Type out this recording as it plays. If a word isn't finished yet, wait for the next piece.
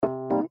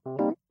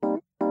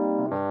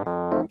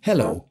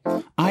Hello,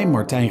 I'm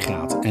Martijn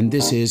Graat and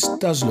this is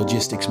Does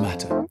Logistics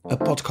Matter? A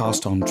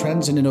podcast on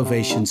trends and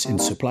innovations in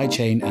supply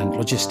chain and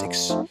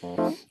logistics.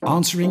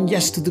 Answering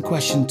yes to the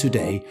question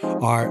today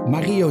are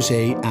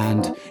Marie-José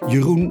and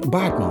Jeroen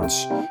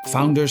Baartmans,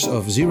 founders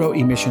of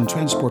zero-emission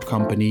transport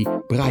company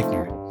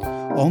BREYTNER.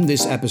 On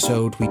this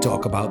episode, we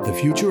talk about the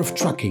future of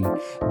trucking,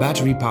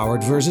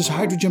 battery-powered versus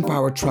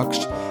hydrogen-powered trucks,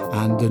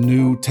 and the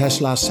new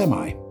Tesla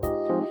Semi.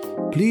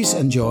 Please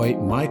enjoy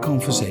my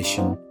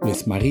conversation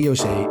with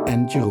Marie-José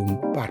and Jeroen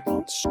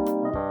Baartmans.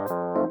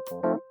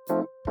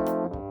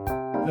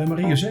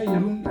 Marie-José,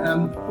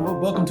 Jeroen,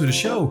 welcome to the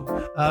show.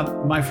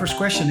 My first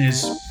question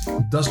is,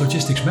 does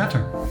logistics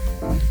matter?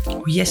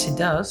 Oh, yes, it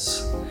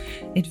does.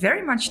 It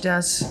very much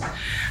does. I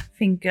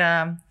think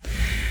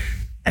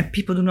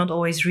people do not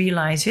always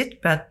realize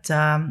it, but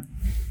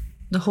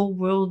the whole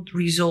world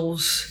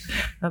revolves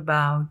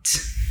about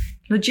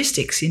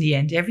logistics in the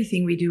end.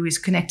 Everything we do is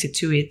connected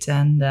to it,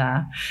 and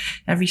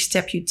every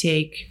step you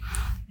take,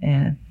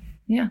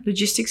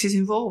 logistics is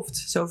involved.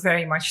 So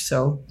very much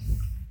so.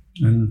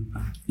 And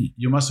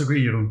you must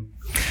agree, Jeroen.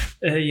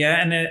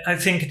 I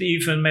think it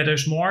even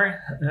matters more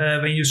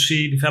when you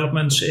see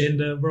developments in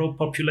the world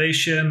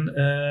population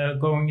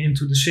going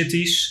into the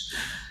cities.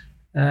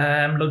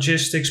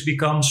 Logistics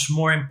becomes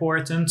more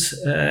important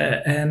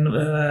and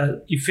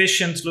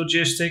efficient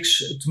logistics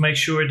to make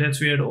sure that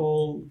we are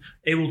all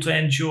able to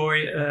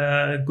enjoy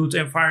a good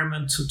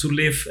environment to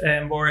live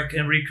and work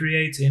and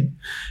recreate in.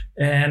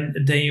 And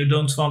then you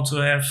don't want to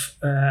have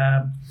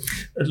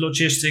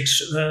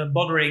logistics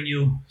bothering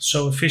you.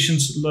 So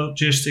efficient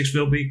logistics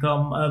will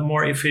become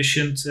more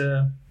efficient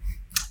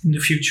in the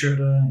future,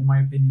 in my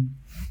opinion.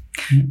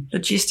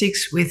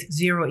 Logistics with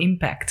zero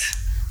impact.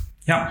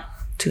 Yeah.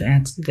 To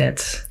add to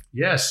that.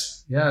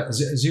 Yes,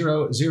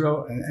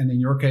 zero, and in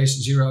your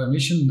case, zero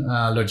emission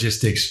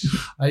logistics.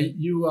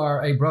 You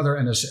are a brother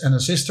and a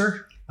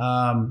sister.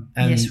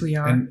 Yes, we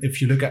are. And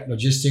if you look at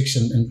logistics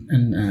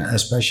and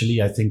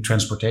especially, I think,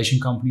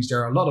 transportation companies,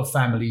 there are a lot of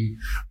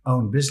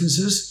family-owned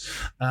businesses.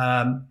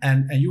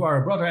 And you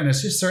are a brother and a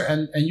sister,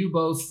 and you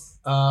both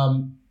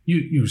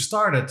you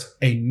started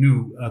a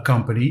new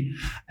company,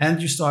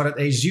 and you started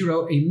a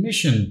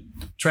zero-emission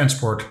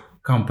transport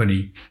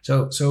company.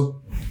 So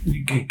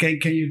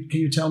can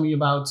you tell me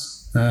about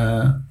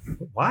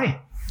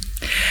why?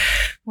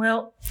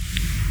 Well,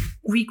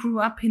 we grew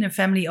up in a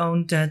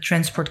family-owned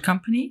transport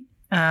company.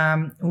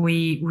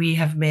 We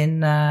have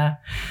been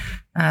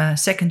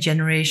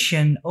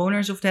second-generation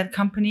owners of that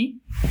company.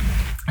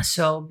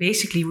 So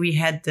basically, we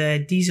had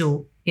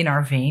diesel in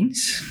our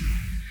veins.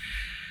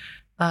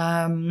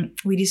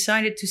 We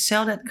decided to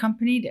sell that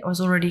company. That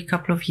was already a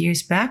couple of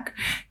years back.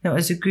 That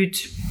was a good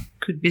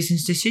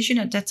business decision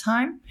at that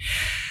time.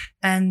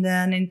 And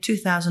then in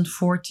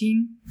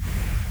 2014,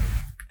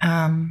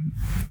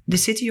 the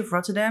city of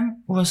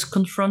Rotterdam was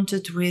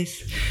confronted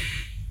with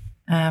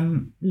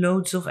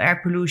loads of air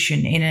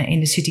pollution in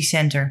the city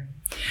center.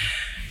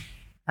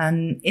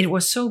 And it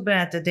was so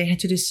bad that they had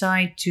to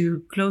decide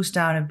to close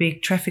down a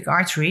big traffic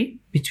artery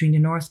between the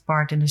north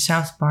part and the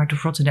south part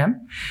of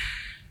Rotterdam.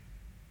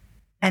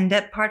 And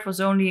that part was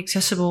only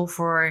accessible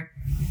for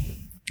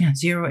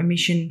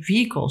zero-emission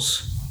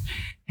vehicles,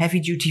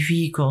 heavy-duty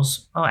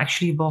vehicles,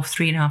 actually above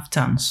 3.5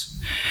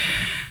 tons.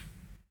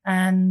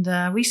 And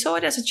we saw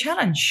it as a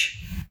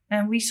challenge.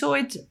 And we saw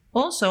it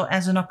also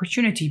as an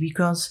opportunity,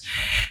 because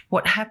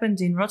what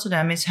happened in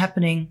Rotterdam is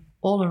happening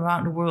all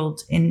around the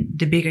world in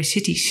the bigger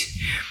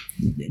cities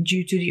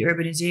due to the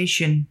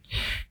urbanization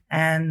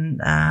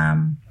and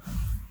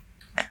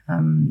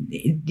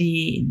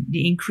the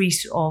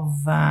increase of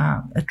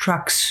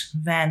trucks,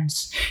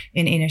 vans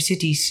in inner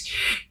cities.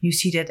 You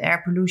see that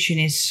air pollution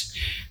is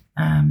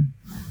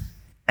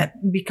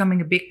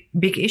becoming a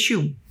big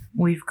issue.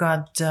 We've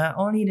got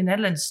only in the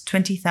Netherlands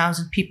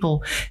 20,000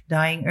 people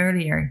dying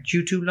earlier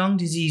due to lung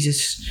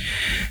diseases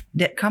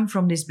that come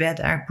from this bad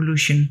air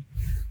pollution,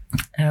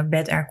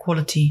 bad air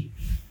quality.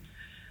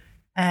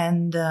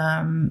 And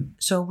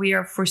so we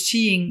are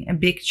foreseeing a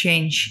big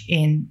change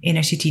in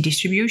inner city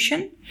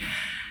distribution.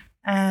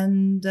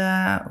 And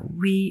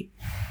we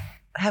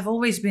have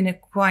always been a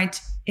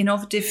quite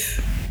innovative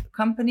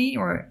company,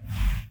 or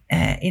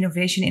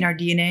innovation in our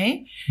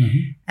DNA. Mm-hmm.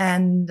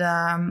 And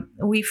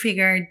we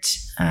figured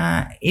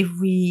if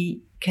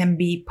we can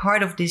be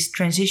part of this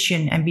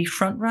transition and be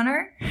front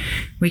runner,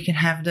 we can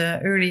have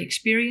the early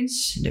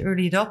experience, the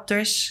early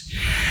adopters.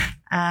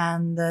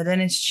 And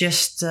then it's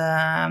just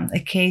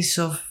a case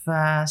of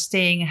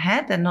staying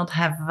ahead and not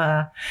have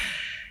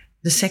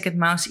the second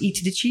mouse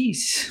eat the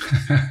cheese.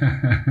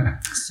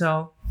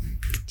 So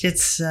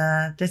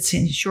that's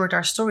in short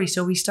our story.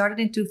 So we started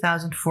in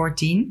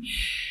 2014.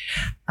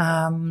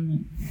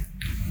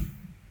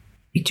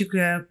 We took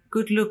a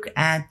good look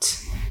at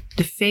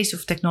the face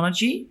of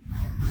technology.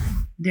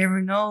 There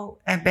were no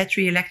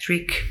battery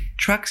electric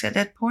trucks at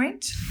that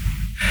point.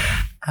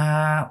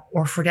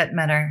 Or for that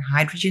matter,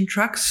 hydrogen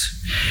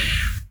trucks.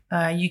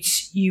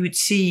 You would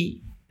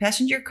see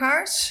passenger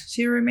cars,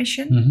 zero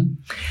emission,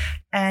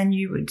 and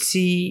you would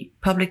see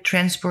public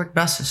transport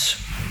buses.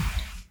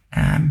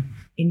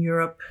 in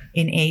Europe,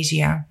 in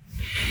Asia,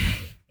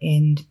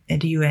 in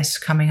the US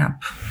coming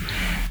up.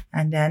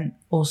 And then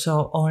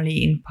also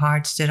only in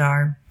parts that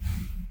are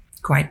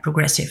quite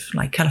progressive,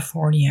 like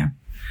California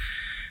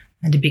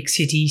and the big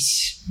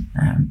cities,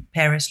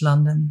 Paris,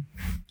 London,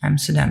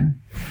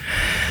 Amsterdam.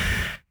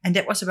 And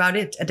that was about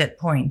it at that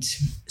point.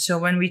 So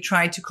when we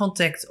tried to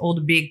contact all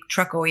the big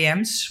truck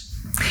OEMs,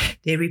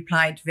 they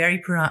replied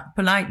very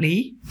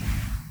politely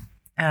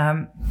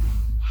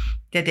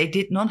that they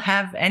did not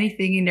have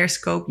anything in their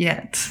scope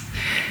yet.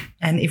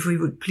 And if we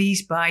would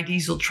please buy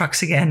diesel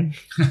trucks again.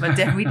 But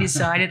then we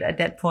decided at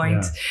that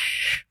point,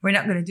 we're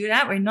not going to do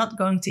that. We're not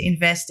going to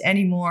invest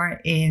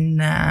anymore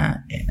in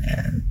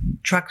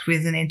trucks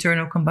with an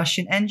internal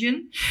combustion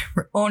engine.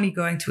 We're only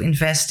going to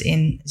invest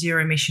in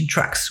zero emission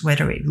trucks,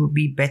 whether it would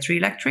be battery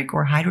electric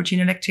or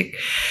hydrogen electric,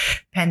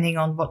 depending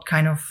on what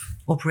kind of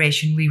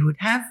operation we would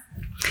have.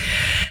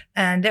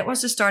 And that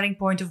was the starting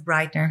point of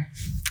BREYTNER.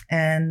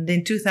 And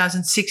in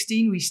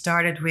 2016, we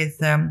started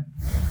with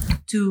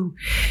 2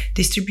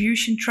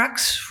 distribution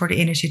trucks for the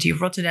inner city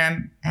of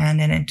Rotterdam. And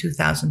then in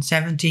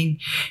 2017,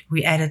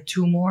 we added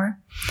 2 more.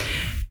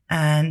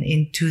 And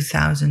in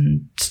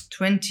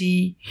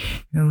 2020,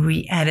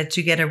 we added,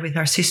 together with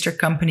our sister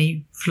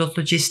company, Vlot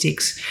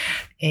Logistics,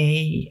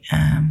 a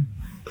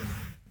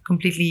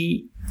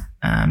completely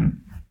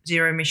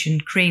zero emission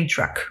crane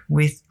truck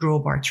with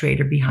drawbar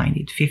trailer behind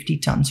it, 50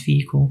 tons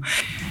vehicle.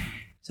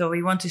 So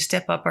we want to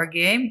step up our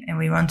game, and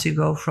we want to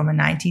go from a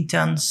 19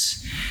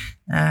 tons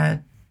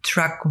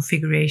truck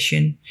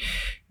configuration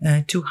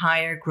to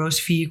higher gross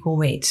vehicle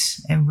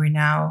weights. And we're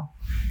now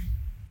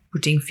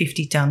putting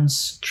 50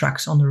 tons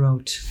trucks on the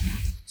road,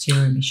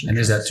 zero emission. And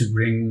trucks. is that to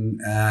bring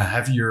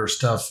heavier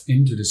stuff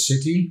into the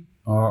city?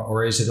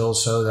 Or is it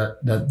also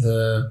that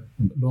the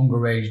longer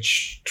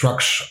range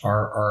trucks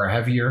are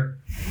heavier?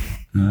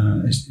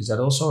 Is that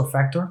also a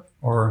factor?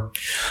 Or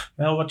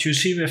well, what you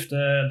see with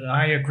the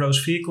higher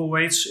gross vehicle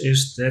weights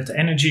is that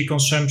energy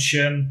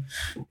consumption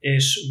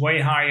is way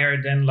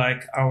higher than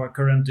like our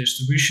current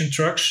distribution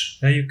trucks.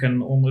 You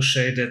can almost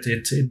say that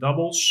it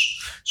doubles.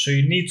 So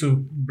you need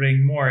to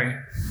bring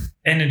more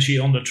energy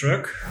on the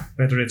truck,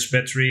 whether it's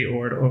battery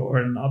or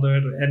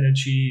another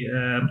energy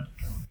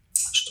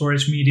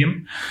storage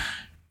medium.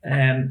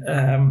 And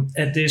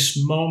at this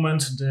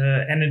moment,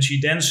 the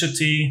energy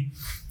density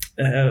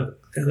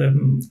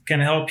can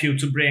help you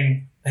to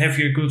bring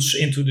heavier goods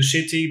into the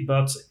city,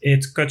 but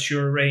it cuts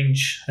your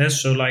range.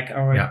 So like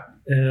our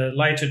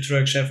lighter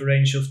trucks have a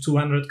range of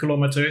 200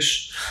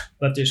 kilometers,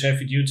 but this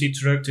heavy duty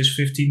truck, this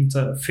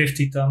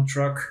 50-ton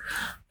truck,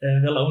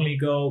 will only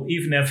go,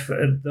 even if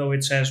though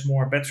it has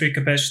more battery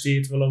capacity,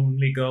 it will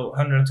only go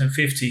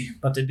 150.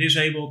 But it is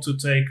able to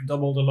take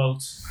double the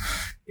load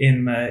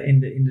in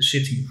the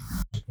city.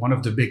 One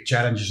of the big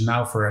challenges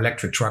now for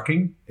electric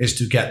trucking is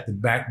to get the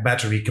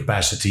battery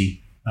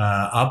capacity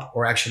up,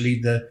 or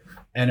actually the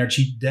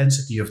energy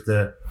density of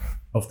the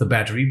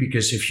battery.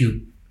 Because if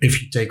you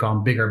take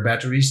on bigger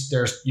batteries,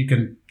 you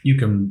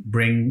can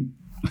bring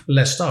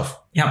less stuff.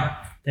 Yeah,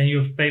 then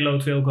your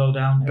payload will go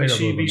down.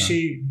 We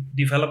see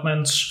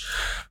developments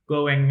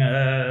going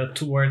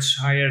towards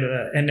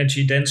higher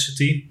energy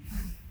density.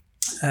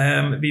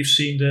 We've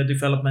seen the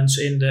developments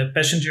in the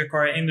passenger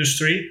car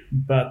industry,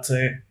 but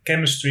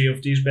chemistry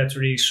of these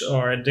batteries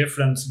are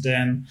different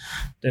than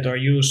that are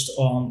used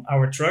on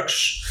our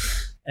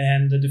trucks.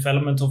 And the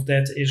development of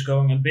that is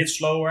going a bit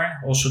slower.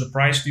 Also, the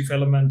price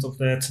development of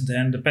that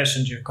than the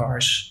passenger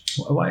cars.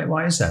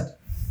 Why is that?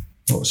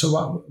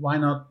 So why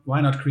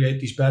not create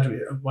these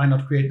battery? Why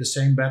not create the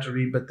same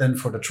battery, but then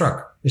for the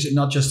truck? Is it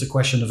not just a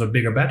question of a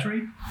bigger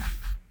battery?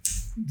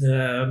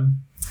 The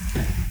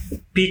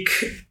peak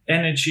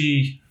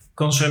energy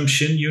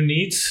consumption you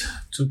need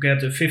to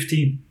get a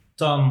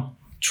 50-ton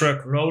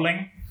truck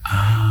rolling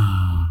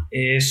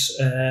is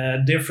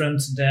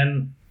different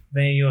than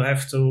when you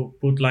have to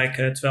put like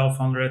a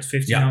 1,200,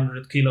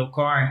 1,500 kilo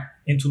car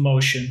into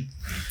motion.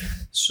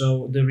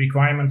 So the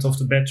requirement of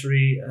the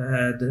battery,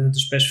 the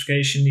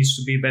specification needs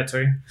to be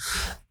better.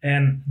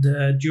 And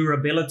the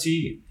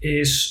durability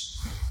is,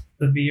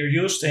 we are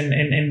used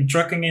in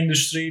trucking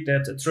industry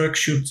that a truck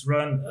should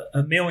run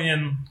 1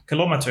 million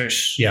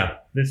kilometers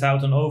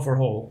without an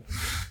overhaul.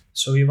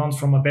 So you want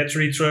from a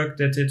battery truck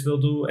that it will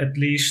do at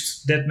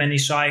least that many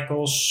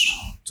cycles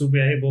to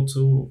be able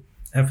to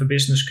have a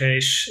business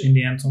case in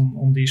the end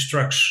on these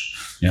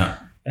trucks. Yeah.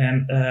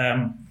 And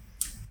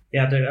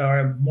there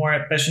are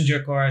more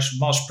passenger cars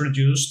mass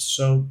produced.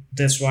 So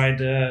that's why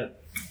the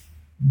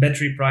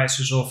battery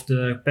prices of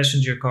the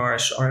passenger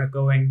cars are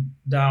going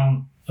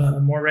down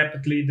more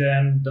rapidly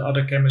than the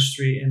other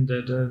chemistry in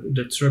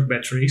the truck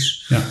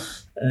batteries. Yeah.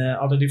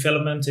 Other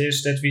development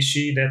is that we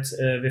see that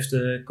with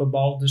the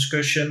cobalt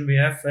discussion we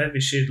have,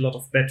 we see a lot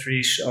of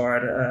batteries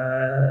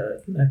are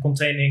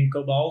containing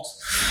cobalt.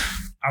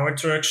 Our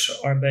trucks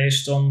are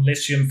based on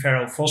lithium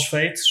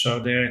ferrophosphate, so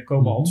they're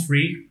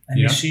cobalt-free. And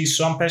you see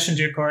some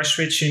passenger cars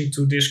switching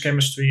to this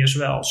chemistry as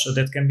well. So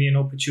that can be an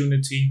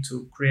opportunity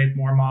to create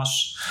more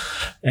mass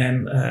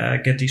and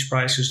get these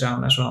prices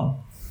down as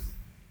well.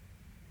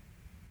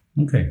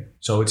 Okay,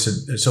 so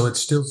it's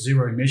still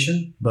zero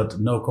emission, but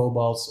no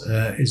cobalt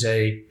is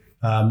a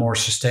more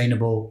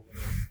sustainable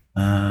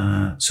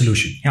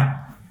solution. Yeah.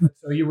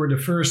 So you were the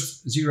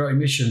first zero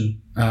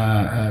emission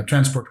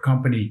transport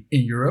company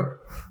in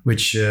Europe,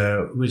 which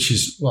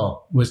is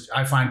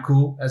I find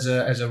cool as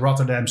a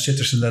Rotterdam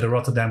citizen that a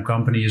Rotterdam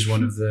company is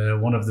one of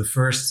the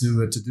first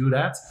to do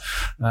that.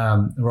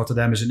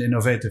 Rotterdam is an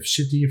innovative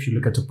city. If you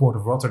look at the port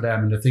of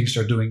Rotterdam and the things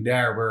they're doing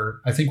there,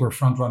 I think we're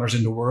front runners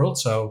in the world.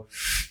 So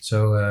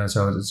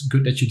it's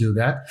good that you do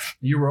that.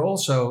 You were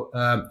also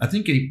I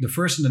think the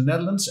first in the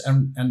Netherlands,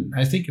 and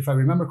I think if I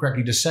remember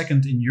correctly, the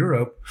second in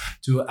Europe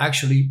to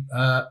actually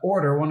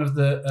order one of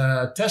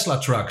the Tesla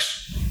trucks.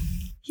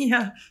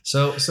 Yeah.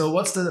 So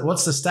what's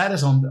the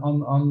status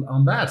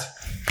on that?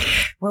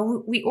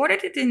 Well, we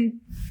ordered it in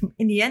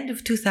the end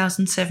of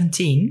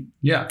 2017.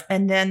 Yeah.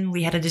 And then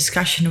we had a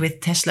discussion with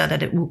Tesla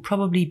that it would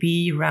probably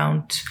be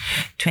around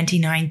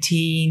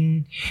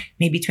 2019,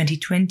 maybe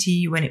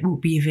 2020, when it would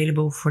be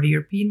available for the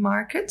European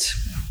market.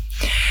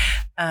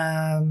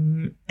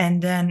 And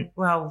then,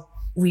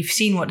 we've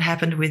seen what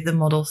happened with the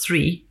Model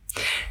 3.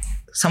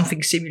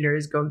 Something similar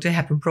is going to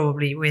happen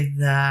probably with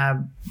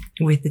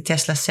the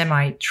Tesla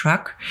semi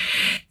truck.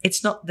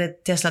 It's not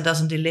that Tesla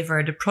doesn't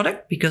deliver the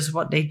product, because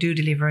what they do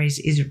deliver is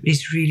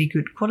really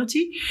good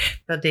quality,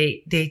 but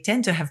they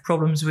tend to have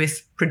problems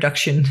with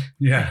production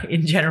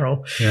in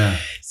general. Yeah.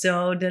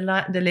 So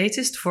the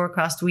latest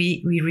forecast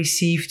we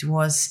received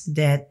was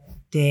that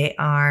they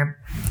are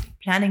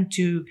planning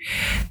to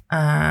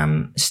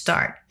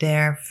start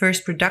their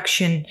first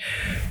production,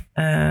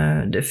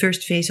 the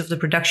first phase of the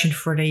production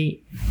for the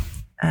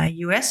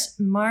US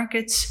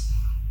markets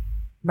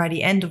by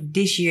the end of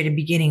this year, the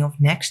beginning of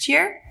next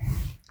year.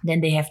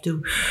 Then they have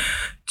to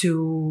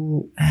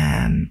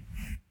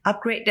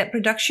upgrade that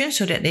production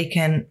so that they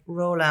can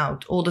roll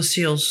out all the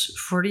sales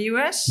for the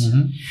US.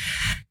 Mm-hmm.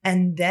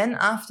 And then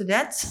after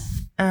that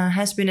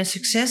has been a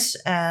success,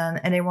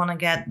 and they want to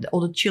get all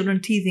the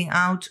children teething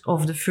out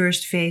of the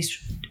first phase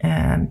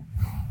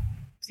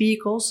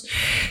vehicles,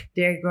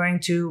 they're going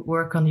to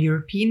work on the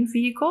European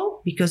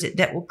vehicle, because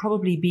that will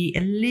probably be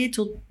a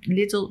little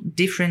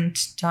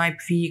different type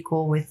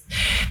vehicle with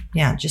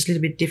just a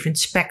little bit different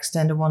specs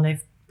than the one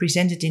they've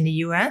presented in the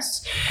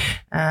US.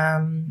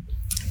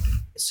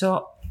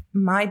 So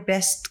my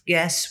best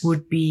guess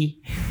would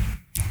be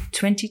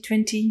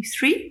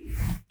 2023.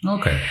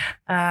 Okay.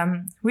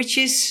 Which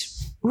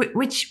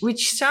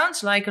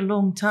sounds like a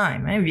long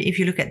time. If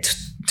you look at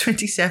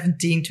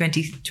 2017,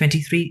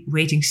 2023,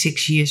 waiting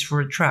 6 years for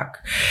a truck.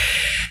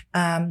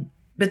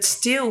 But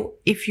still,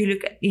 if you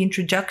look at the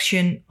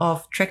introduction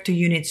of tractor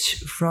units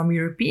from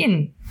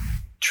European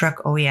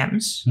truck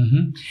OEMs,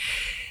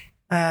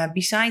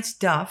 besides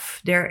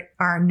DAF, there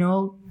are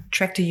no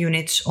tractor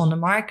units on the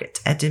market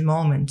at the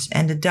moment.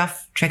 And the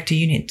DAF tractor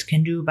unit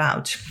can do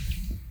about,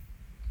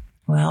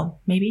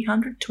 maybe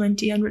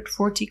 120,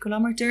 140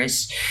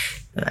 kilometers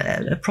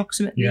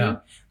approximately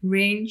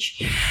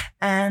range.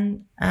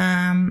 And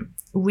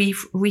we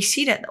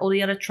see that all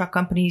the other truck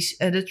companies,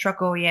 the truck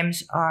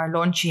OEMs, are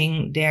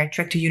launching their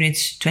tractor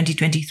units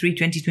 2023,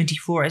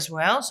 2024 as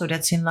well. So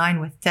that's in line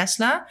with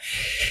Tesla.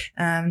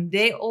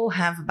 They all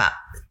have about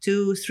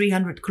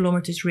 200-300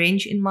 kilometers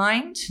range in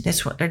mind.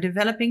 That's what they're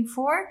developing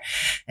for.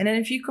 And then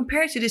if you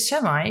compare it to the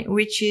Semi,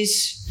 which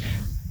is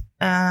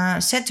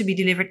set to be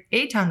delivered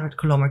 800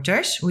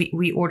 kilometers.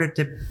 We ordered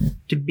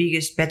the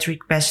biggest battery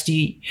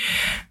capacity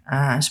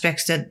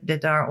specs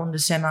that are on the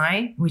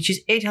Semi, which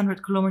is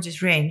 800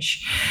 kilometers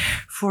range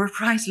for a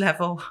price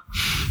level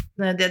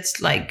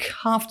that's like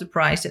half the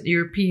price that the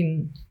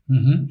European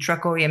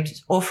truck OEMs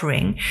is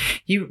offering.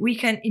 We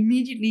can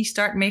immediately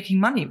start making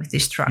money with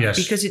this truck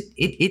because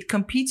it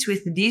competes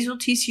with the diesel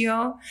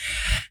TCO.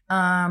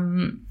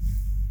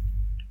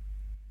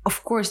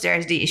 Of course,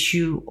 there's the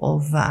issue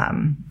of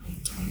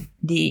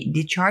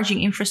the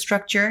charging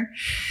infrastructure.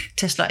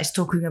 Tesla is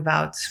talking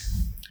about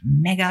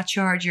mega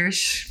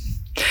chargers.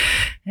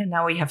 And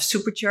now we have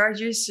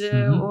superchargers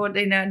for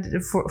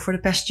the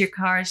passenger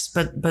cars,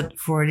 but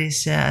for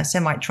this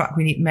semi truck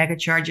we need mega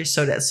chargers.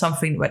 So that's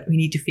something that we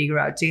need to figure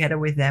out together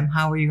with them.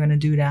 How are you going to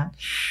do that?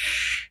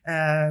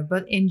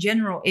 But in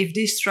general, if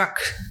this truck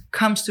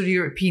comes to the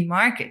European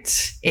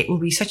market, it will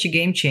be such a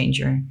game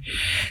changer.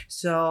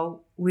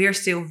 So we are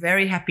still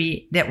very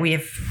happy that we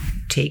have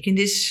taken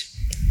this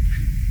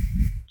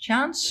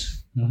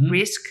chance.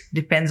 Risk,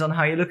 depends on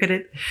how you look at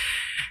it.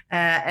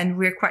 And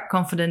we're quite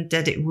confident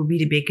that it will be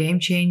the big game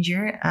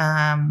changer.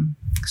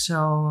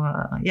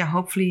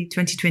 Hopefully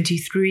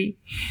 2023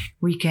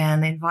 we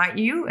can invite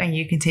you and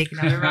you can take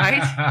another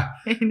ride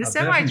in the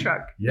semi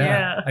truck.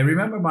 Yeah. I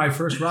remember my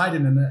first ride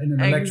in an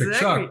electric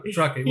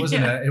truck.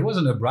 It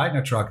wasn't a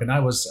BREYTNER truck, and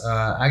I was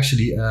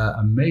actually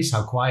amazed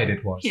how quiet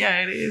it was.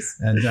 Yeah, it is.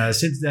 And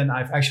since then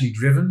I've actually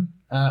driven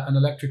an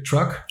electric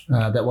truck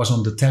that was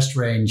on the test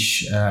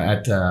range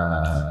at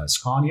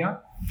Scania.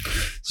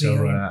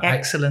 So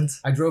excellent.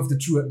 I drove the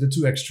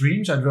two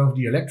extremes. I drove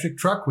the electric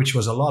truck, which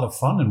was a lot of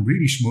fun and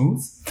really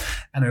smooth.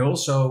 And I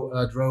also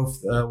drove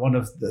one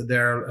of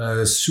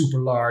their super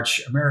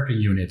large American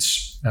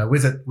units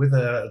with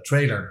a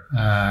trailer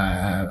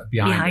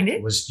behind it.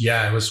 It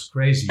was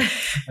crazy.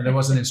 And there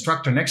was an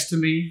instructor next to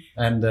me,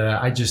 and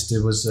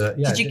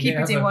Did you keep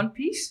it in one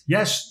piece?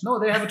 Yes. No,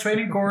 they have a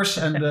training course,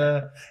 and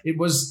it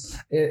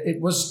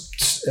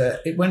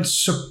went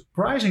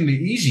surprisingly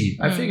easy.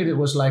 I figured it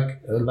was like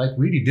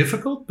really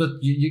difficult, but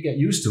you get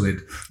used to it.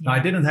 Yeah. Now, I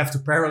didn't have to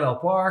parallel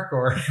park,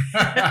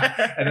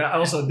 and I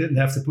also didn't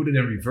have to put it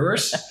in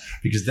reverse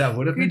because that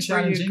would have been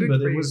challenging.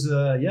 But it was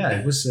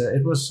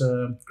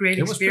great.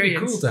 It was pretty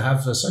cool to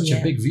have such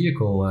a big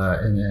vehicle.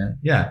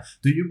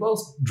 Do you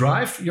both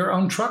drive your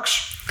own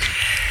trucks?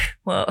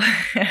 Well,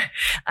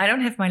 I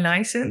don't have my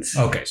license.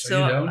 Okay,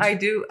 so you don't?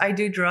 I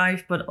do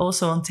drive, but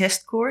also on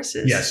test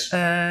courses. Yes.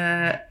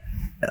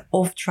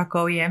 Of truck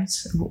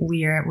OEMs,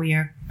 we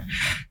are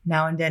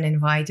now and then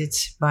invited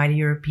by the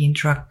European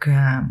truck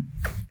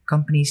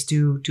companies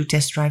to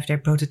test drive their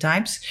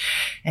prototypes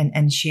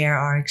and share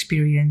our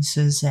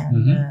experiences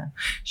and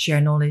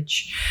share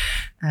knowledge,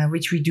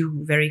 which we do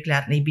very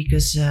gladly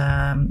because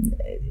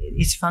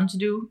it's fun to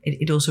do.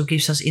 It also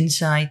gives us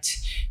insight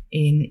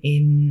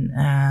in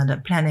the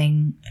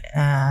planning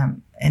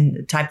and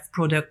the type of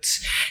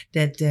products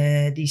that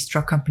these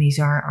truck companies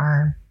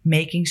are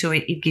making. So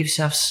it gives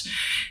us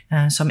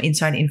some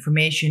inside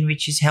information,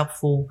 which is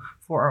helpful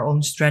for our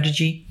own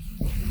strategy.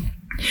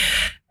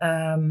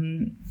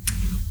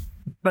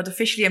 But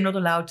officially, I'm not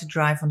allowed to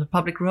drive on the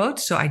public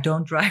roads, so I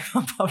don't drive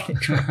on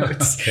public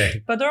roads.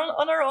 Okay. But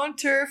on our own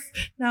turf,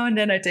 now and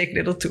then I take a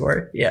little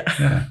tour. Yeah.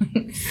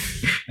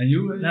 And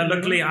you? Now,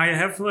 luckily, I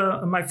have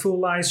my full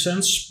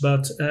license,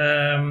 but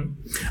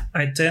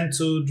I tend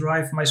to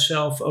drive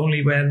myself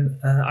only when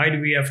either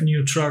we have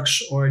new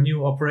trucks or a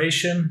new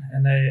operation,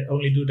 and I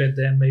only do that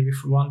then maybe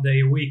for 1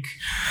 day a week,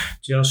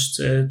 just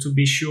to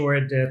be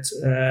sure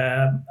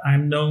that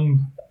I'm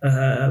known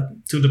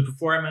to the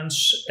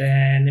performance,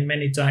 and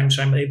many times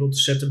I'm able to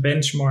set a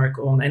benchmark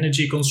on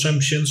energy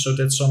consumption. So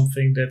that's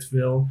something that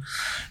will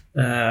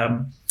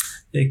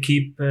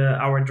keep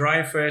our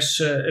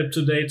drivers up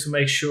to date to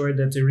make sure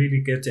that they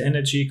really get the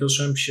energy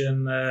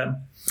consumption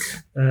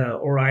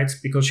all right,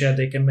 because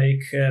they can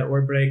make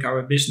or break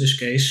our business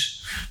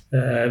case.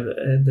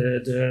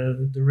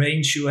 The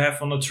range you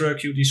have on a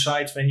truck, you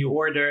decide when you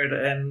order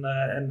and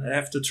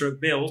have the truck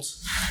built,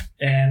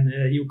 and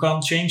you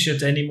can't change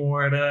it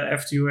anymore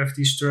after you have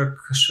these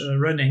trucks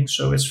running.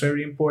 So it's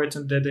very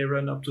important that they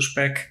run up to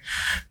spec,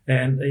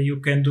 and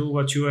you can do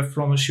what you have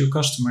promised your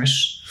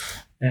customers.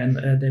 And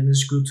then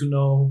it's good to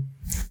know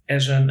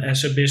as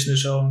a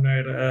business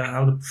owner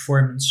how the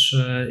performance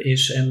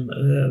is, and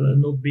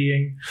not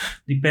being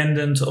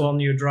dependent on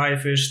your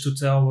drivers to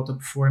tell what the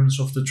performance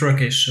of the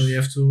truck is. So you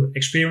have to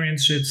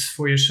experience it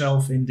for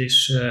yourself in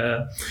this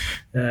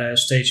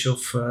stage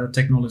of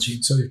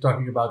technology. So you're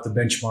talking about a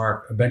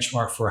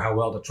benchmark for how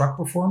well the truck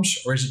performs,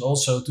 or is it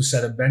also to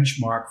set a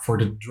benchmark for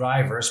the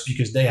drivers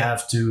because they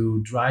have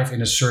to drive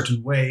in a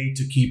certain way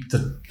to keep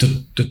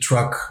the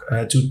truck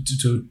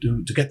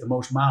to get the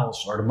most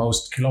miles or the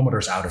most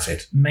kilometers out of it?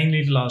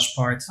 Mainly the last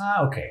part.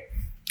 Okay.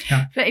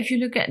 Yeah. So if you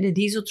look at the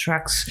diesel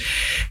trucks,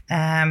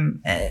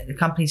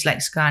 companies like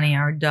Scania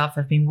or DAF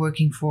have been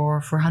working for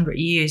 100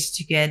 years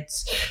to get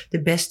the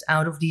best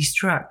out of these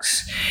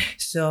trucks.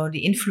 So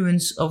the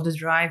influence of the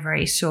driver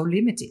is so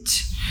limited.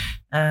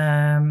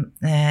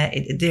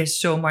 There's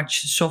so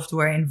much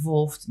software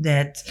involved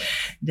that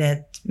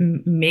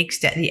makes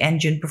that the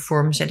engine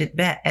performs at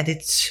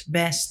its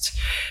best.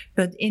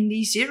 But in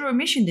these zero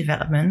emission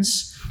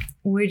developments,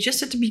 we're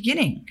just at the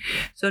beginning.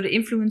 So the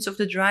influence of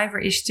the driver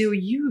is still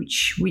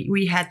huge.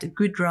 We had a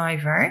good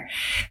driver,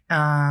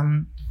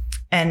 and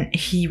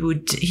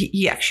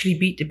he actually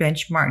beat the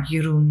benchmark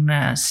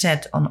Jeroen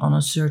set on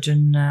a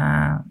certain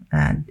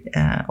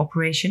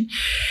operation.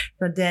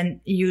 But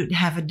then you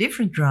have a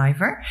different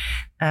driver,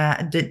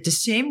 the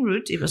same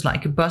route. It was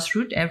like a bus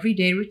route,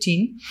 everyday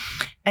routine,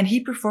 and he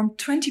performed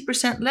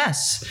 20%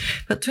 less.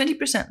 But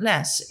 20%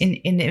 less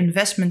in the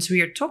investments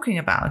we are talking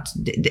about,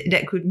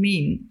 that could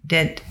mean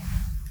that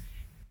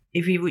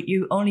if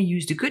you only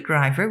use the good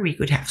driver, we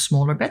could have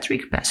smaller battery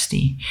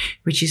capacity,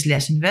 which is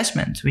less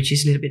investment, which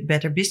is a little bit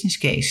better business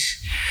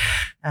case,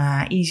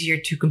 easier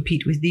to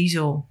compete with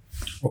diesel.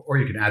 Or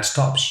you can add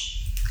stops.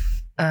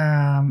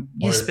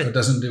 Yes, but it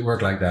doesn't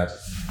work like that.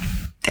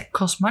 That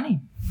costs money.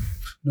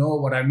 No,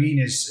 what I mean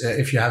is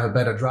if you have a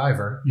better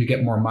driver, you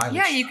get more mileage.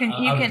 Yeah, you can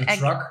out of the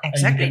truck,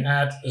 exactly. and you can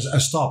add a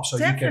stop, so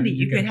definitely.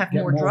 you can have get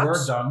more drops.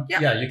 Work done.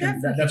 Yeah, you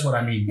can. That's what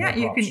I mean. Yeah,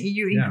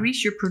 you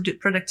increase your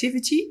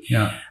productivity.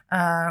 Yeah.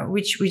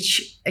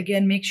 Which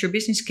again makes your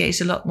business case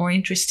a lot more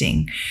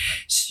interesting.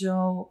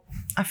 So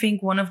I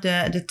think one of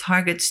the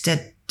targets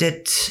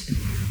that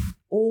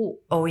all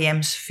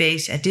OEMs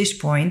face at this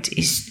point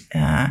is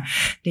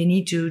they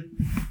need to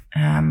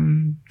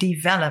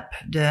develop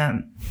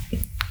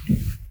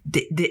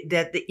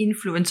that the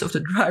influence of the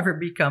driver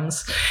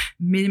becomes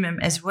minimum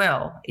as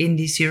well in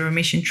these zero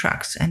emission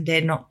trucks, and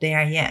they're not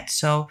there yet.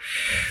 So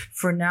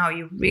for now,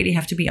 you really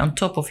have to be on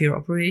top of your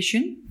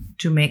operation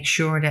to make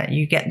sure that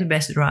you get the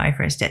best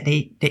drivers, that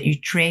you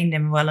train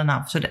them well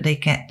enough so that they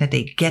get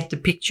the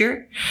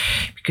picture,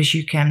 because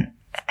you can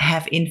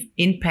have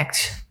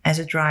impact as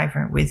a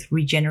driver with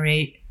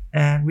regenerating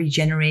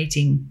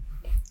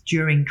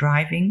during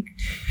driving,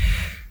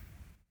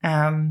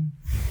 and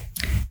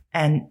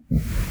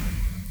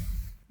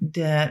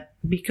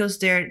because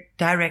they're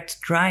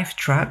direct drive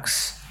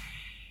trucks,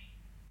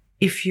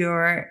 if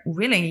you're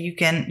willing, you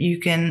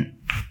can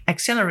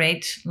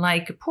accelerate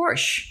like a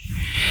Porsche.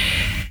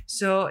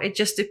 So it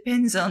just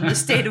depends on the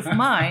state of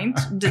mind,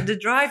 the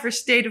driver's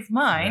state of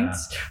mind,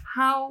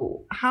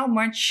 how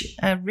much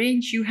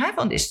range you have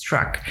on this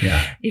truck.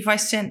 Yeah. If I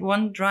send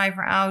one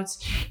driver out,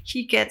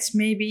 he gets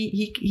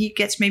maybe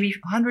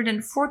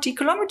 140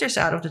 kilometers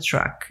out of the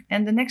truck,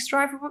 and the next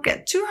driver will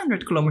get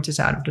 200 kilometers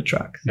out of the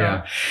truck.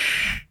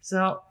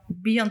 So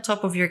be on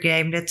top of your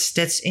game.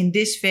 That's in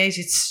this phase,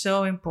 it's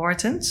so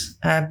important,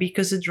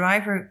 because the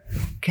driver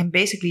can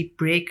basically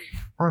break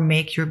or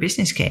make your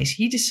business case.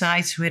 He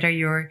decides whether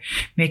you're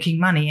making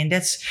money, and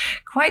that's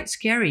quite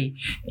scary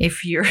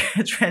if you're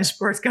a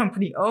transport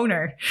company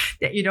owner,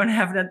 that you don't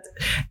have that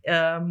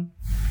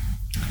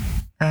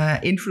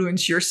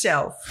influence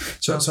yourself.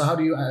 So how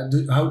do you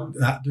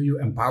do you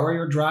empower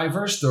your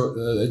drivers?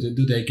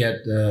 Do they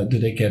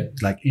get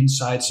like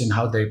insights in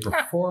how they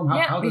perform?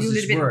 How does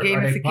this work?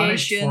 Are they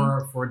punished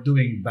for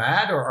doing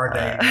bad, or are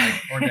they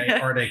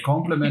are they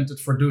complimented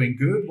for doing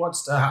good? What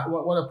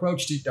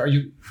approach are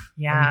you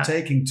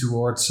taking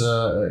towards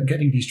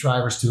getting these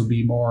drivers to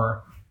be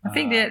more? I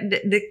think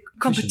the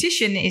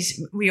competition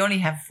is, we only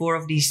have 4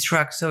 of these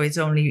trucks, so it's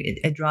only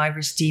a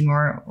driver's team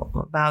or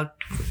about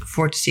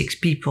 4 to 6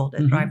 people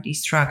that drive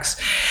these trucks.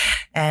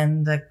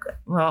 And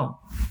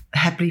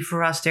happily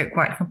for us, they're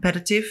quite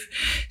competitive.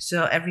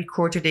 So every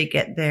quarter they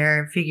get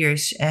their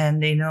figures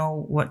and they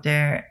know what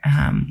their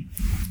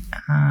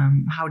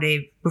how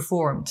they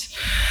performed.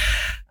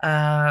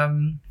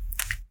 And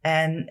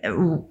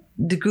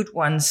the good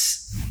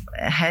ones,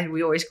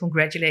 we always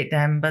congratulate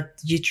them, but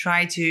you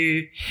try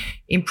to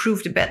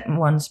improve the bad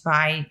ones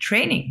by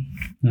training.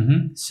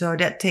 Mm-hmm. So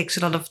that takes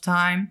a lot of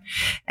time,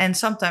 and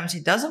sometimes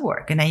it doesn't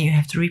work, and then you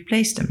have to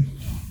replace them.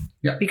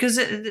 Yeah, because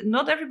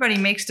not everybody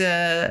makes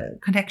the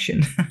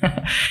connection.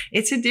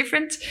 It's a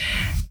different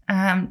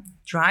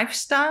drive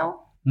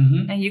style.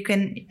 Mm-hmm.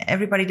 And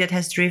everybody that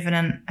has driven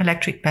an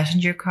electric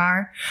passenger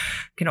car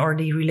can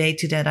already relate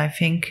to that, I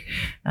think.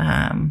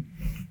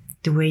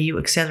 The way you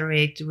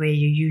accelerate, the way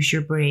you use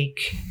your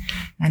brake.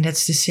 And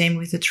that's the same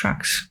with the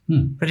trucks.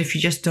 But if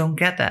you just don't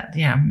get that,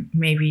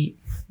 maybe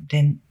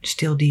then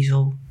still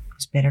diesel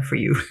is better for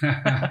you.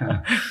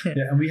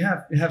 And we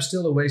have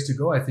still a ways to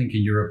go, I think,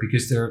 in Europe,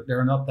 because there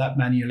are not that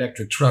many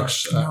electric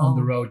trucks on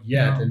the road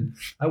yet. No. And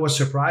I was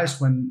surprised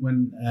when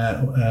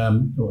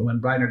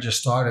BREYTNER just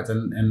started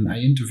and I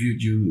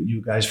interviewed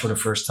you guys for the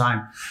first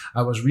time.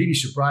 I was really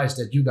surprised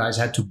that you guys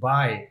had to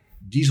buy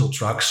diesel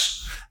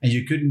trucks, and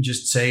you couldn't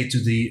just say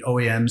to the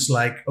OEMs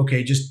like,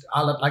 okay,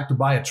 I'd like to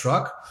buy a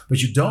truck, but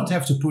you don't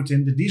have to put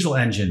in the diesel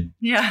engine.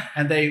 Yeah.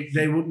 And they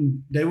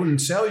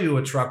wouldn't sell you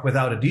a truck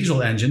without a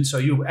diesel engine. So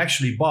you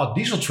actually bought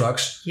diesel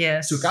trucks,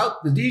 took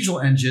out the diesel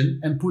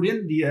engine and put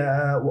in the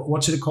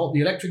what's it called?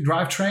 The electric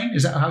drivetrain?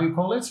 Is that how you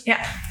call it?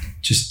 Yeah.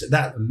 Just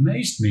that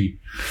amazed me.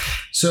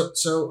 So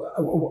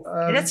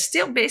that's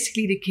still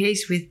basically the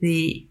case with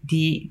the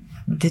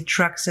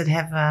trucks that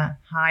have a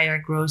higher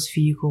gross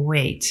vehicle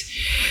weight.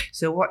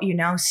 So what you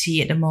now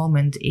see at the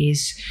moment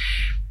is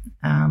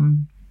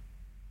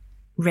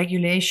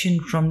regulation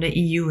from the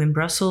EU in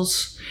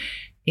Brussels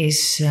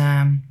is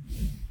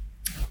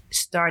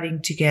starting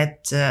to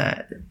get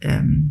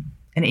an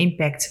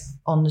impact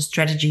on the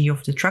strategy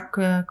of the truck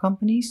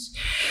companies.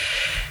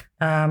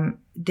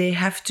 They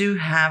have to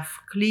have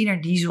cleaner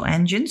diesel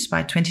engines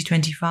by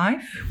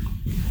 2025.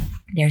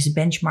 There's a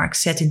benchmark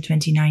set in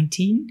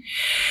 2019.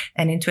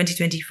 And in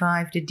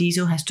 2025, the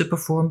diesel has to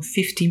perform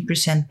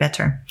 15%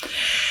 better.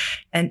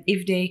 And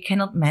if they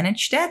cannot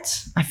manage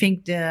that, I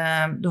think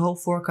the whole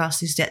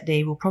forecast is that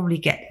they will probably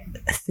get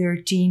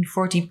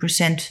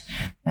 14%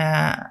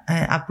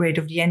 upgrade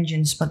of the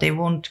engines, but they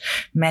won't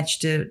match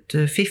the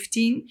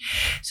 15.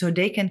 So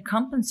they can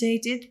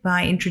compensate it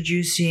by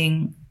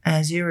introducing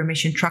zero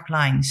emission truck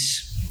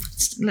lines.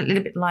 It's a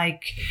little bit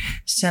like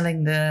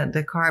selling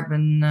the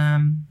carbon...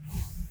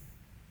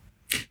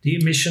 The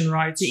emission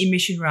rights. The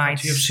emission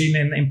rights. What you have seen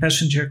in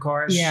passenger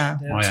cars. Yeah.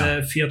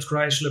 That Fiat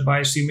Chrysler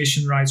buys the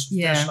emission rights of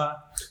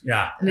Tesla.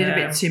 Yeah. A little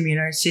bit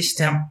similar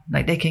system. Yeah.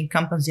 Like they can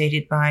compensate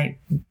it by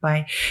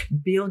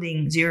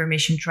building zero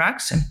emission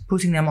trucks and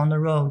putting them on the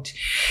road.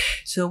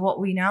 So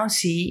what we now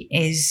see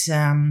is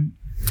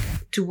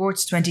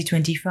towards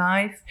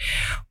 2025,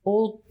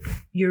 all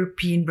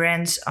European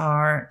brands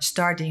are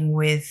starting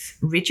with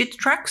rigid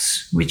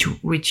trucks, which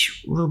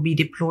will be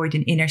deployed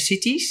in inner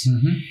cities.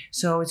 Mm-hmm.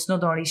 So it's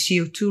not only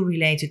CO2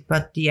 related,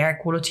 but the air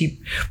quality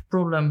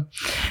problem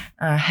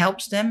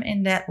helps them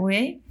in that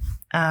way.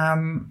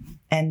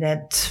 And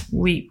that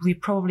we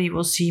probably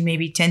will see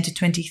maybe 10 to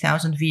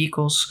 20,000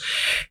 vehicles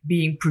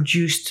being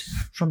produced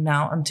from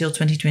now until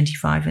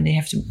 2025, and they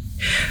have to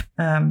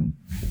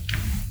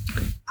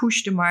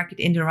push the market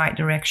in the right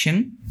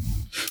direction.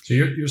 So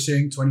you're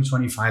saying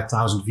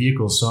 25,000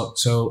 vehicles.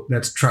 So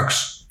that's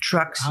trucks.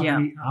 Trucks,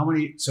 How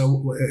many?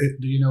 So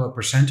do you know a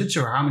percentage,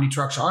 or how many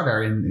trucks are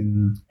there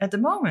in? At the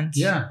moment?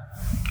 Yeah.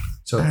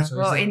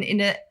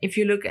 If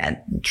you look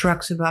at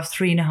trucks above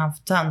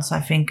 3.5 tons,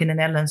 I think in the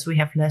Netherlands we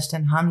have less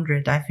than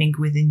 100. I think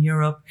within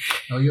Europe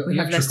we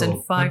have less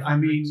than 500. I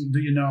mean, do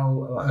you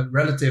know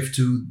relative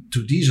to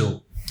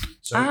diesel?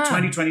 So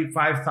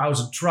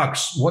 25,000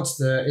 trucks.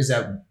 Is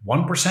that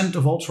 1%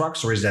 of all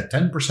trucks, or is that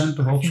 10%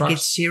 of all trucks? I think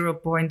it's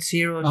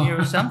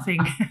 0.00 something.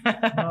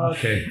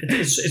 Okay,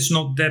 it's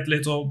not that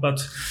little, but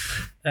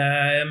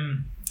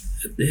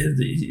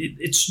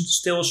it's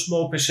still a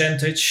small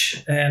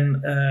percentage, and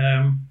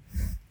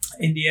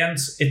in the end,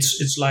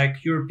 it's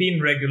like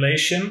European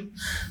regulation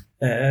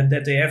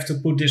that they have to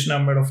put this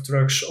number of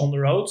trucks on the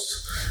road.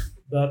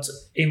 But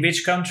in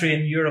which country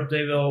in Europe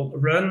they will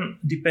run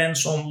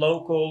depends on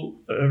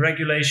local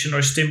regulation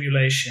or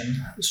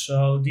stimulation.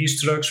 So these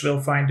trucks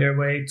will find their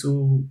way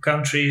to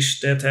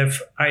countries that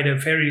have either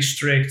very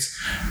strict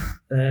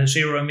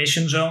zero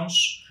emission zones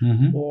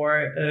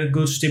or a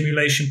good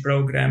stimulation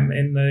program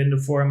in the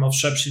form of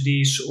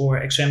subsidies or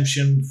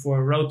exemption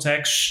for road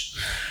tax.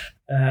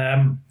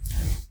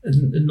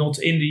 Not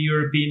in the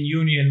European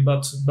Union,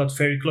 but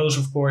very close,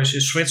 of course,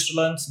 is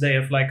Switzerland. They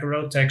have like a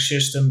road tax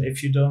system.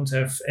 If you don't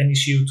have any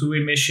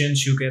CO2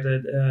 emissions, you get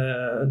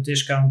a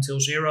discount till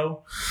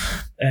zero.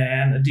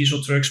 And a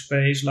diesel truck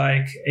pays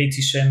like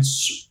 80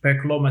 cents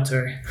per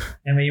kilometer.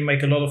 And when you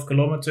make a lot of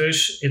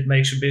kilometers, it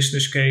makes a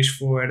business case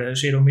for the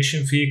zero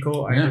emission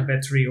vehicle, either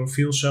battery or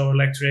fuel cell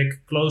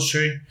electric,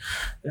 closer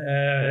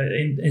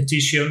in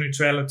TCO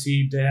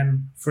neutrality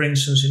than, for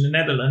instance, in the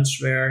Netherlands,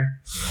 where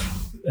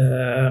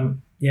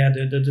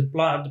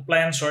the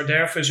plans are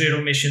there for zero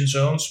emission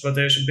zones, but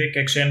there's a big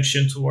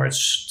exemption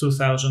towards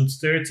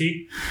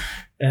 2030.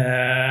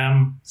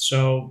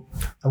 So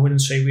I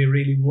wouldn't say we're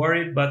really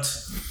worried, but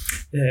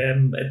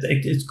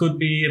it could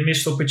be a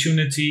missed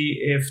opportunity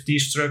if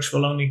these trucks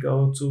will only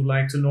go to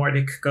like the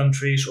Nordic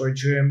countries or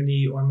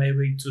Germany or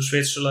maybe to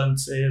Switzerland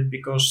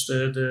because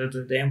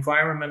the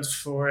environment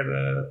for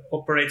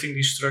operating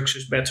these trucks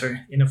is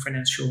better in a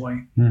financial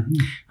way. Mm-hmm.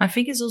 I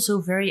think it's also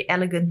a very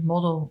elegant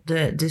model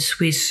the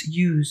Swiss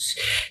use.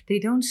 They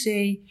don't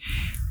say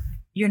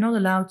you're not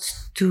allowed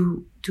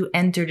to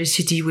enter the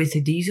city with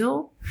a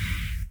diesel.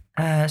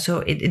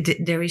 So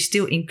there is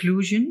still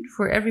inclusion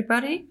for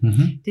everybody.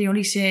 Mm-hmm. They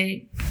only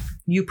say,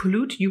 you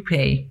pollute, you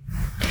pay.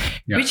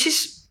 Yeah. Which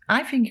is,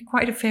 I think,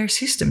 quite a fair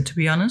system, to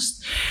be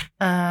honest.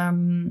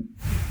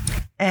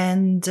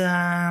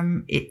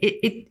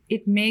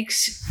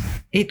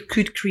 It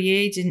could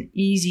create an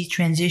easy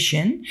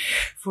transition.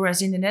 For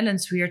us in the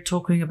Netherlands, we are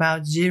talking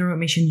about zero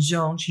emission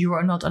zones. You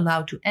are not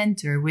allowed to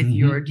enter with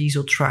your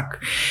diesel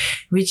truck,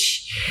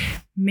 which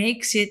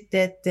makes it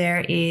that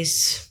there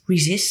is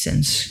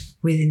resistance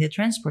within the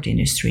transport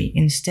industry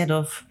instead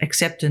of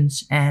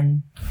acceptance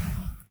and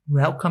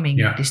welcoming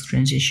this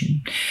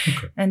transition.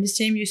 Okay. And the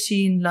same you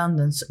see in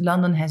London.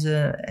 London has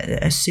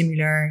a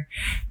similar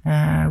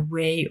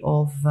way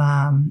of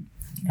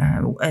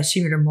a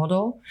similar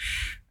model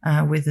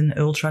with an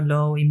ultra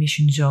low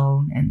emission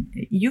zone. And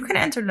you can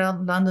enter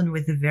London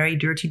with a very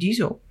dirty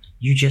diesel.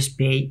 You just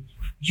pay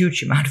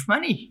huge amount of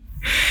money.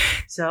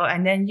 So,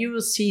 and then you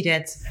will see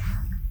that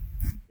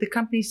the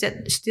companies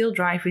that still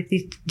drive with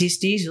these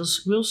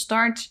diesels will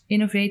start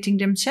innovating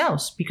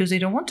themselves because they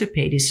don't want to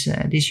pay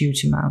this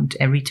huge amount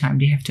every time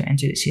they have to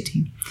enter the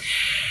city.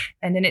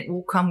 And then it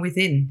will come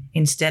within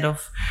instead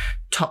of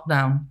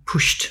top-down,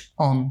 pushed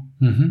on,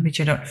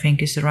 which I don't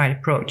think is the right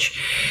approach.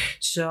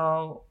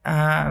 So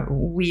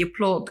we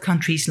applaud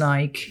countries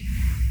like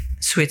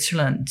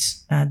Switzerland.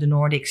 The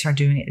Nordics are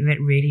doing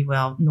it really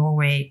well.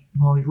 Norway,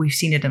 we've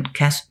seen it in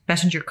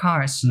passenger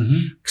cars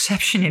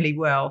exceptionally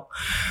well.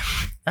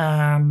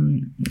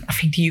 I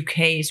think the UK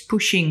is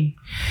pushing.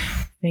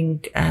 I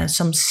think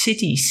some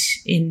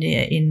cities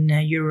in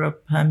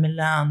Europe,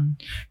 Milan,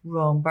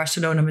 Rome,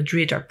 Barcelona,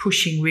 Madrid are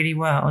pushing really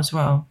well as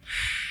well.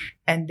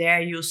 And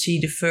there you'll see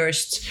the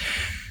first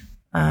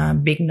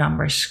big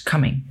numbers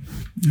coming,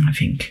 I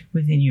think,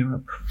 within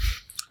Europe.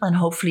 And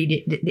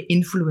hopefully the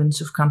influence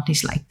of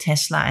companies like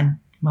Tesla and,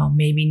 well,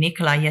 maybe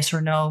Nikola, yes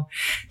or no,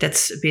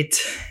 that's a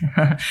bit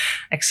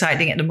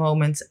exciting at the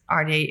moment.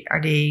 Are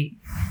they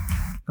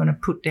going to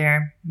put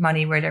their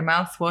money where their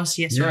mouth was,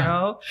 yes or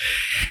no?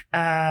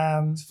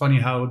 It's funny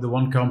how the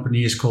one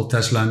company is called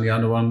Tesla and the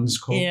other one is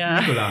called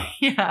Nikola.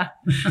 Yeah,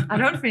 I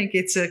don't think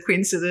it's a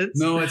coincidence.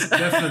 No, it's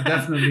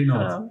definitely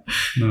not.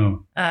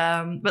 No.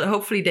 But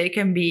hopefully they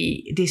can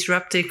be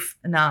disruptive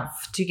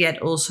enough to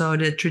get also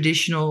the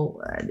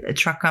traditional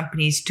truck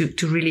companies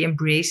to really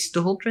embrace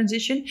the whole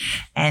transition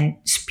and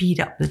speed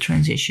up the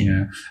transition.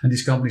 Yeah, and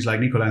these companies like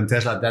Nikola and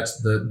Tesla,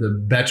 that's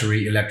the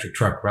battery electric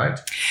truck, right?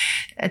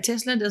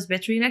 Tesla does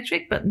battery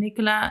electric, but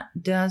Nikola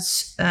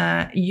does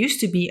used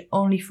to be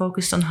only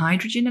focused on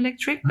hydrogen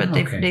electric, but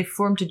they've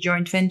formed a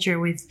joint venture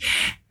with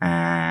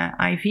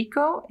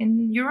Iveco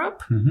in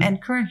Europe,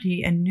 and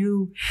currently a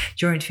new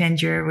joint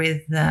venture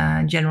with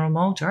General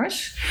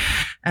Motors.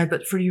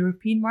 But for the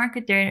European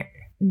market, they're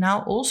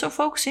now also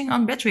focusing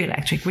on battery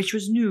electric, which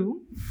was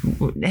new.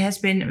 It has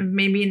been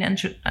maybe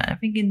I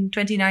think in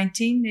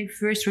 2019 they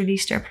first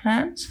released their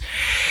plans.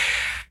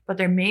 But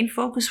their main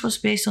focus was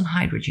based on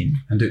hydrogen.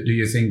 And do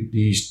you think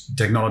these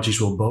technologies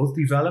will both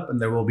develop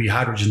and there will be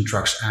hydrogen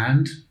trucks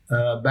and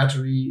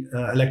battery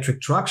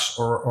electric trucks?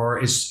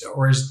 Or is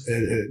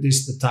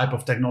this the type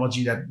of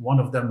technology that one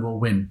of them will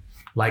win?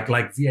 Like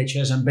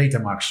VHS and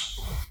Betamax?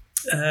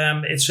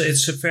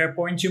 It's a fair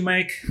point you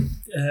make.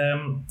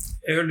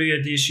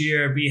 Earlier this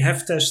year, we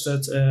have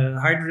tested a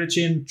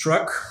hydrogen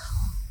truck.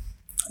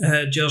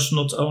 Just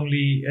not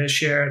only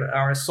share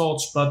our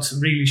thoughts, but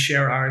really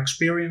share our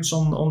experience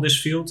on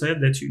this field,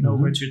 that you know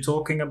what you're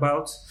talking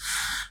about.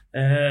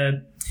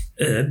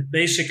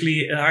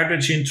 Basically, a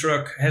hydrogen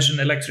truck has an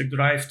electric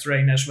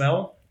drivetrain as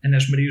well. And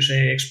as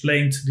Marie-José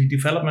explained, the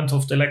development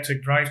of the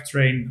electric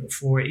drivetrain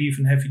for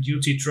even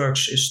heavy-duty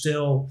trucks is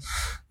still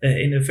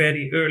in a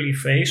very early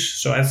phase.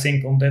 So I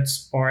think on that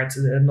part,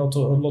 not a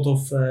lot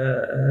of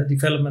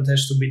development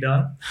has to be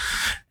done.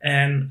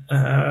 And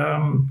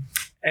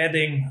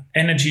adding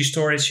energy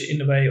storage in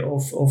the way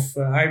of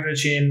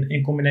hydrogen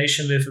in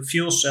combination with a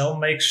fuel cell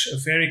makes a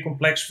very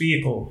complex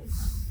vehicle.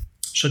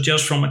 So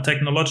just from a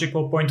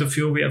technological point of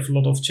view, we have a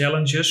lot of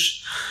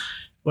challenges.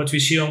 What we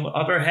see on the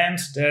other hand,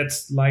 that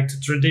like the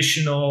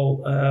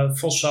traditional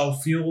fossil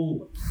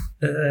fuel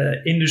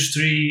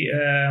industry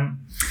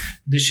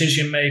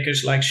decision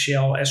makers like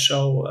Shell,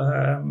 Esso,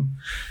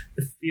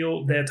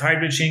 feel that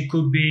hydrogen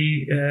could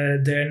be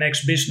their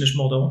next business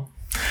model.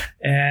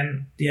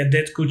 And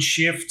that could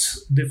shift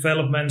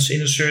developments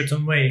in a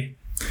certain way.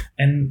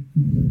 And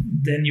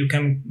then you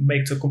can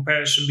make the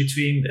comparison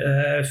between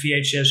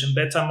VHS and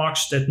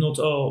Betamax, that not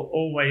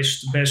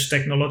always the best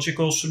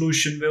technological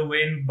solution will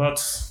win, but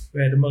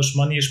where the most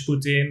money is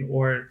put in,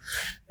 or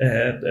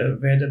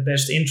where the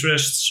best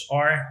interests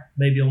are,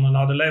 maybe on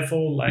another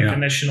level, like a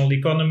national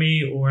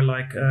economy or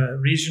like a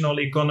regional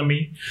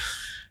economy.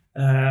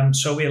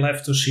 So we'll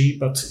have to see,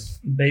 but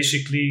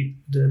basically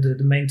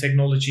the main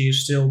technology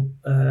is still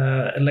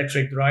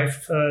electric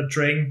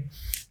drivetrain,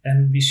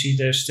 and we see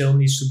there still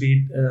needs to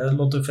be a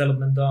lot of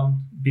development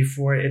done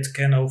before it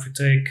can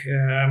overtake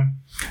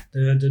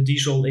the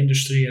diesel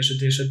industry as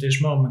it is at this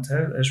moment,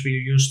 as we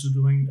are used to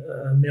doing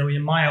 1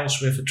 million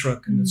miles with a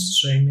truck. And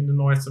it's the same in the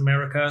North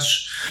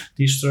Americas.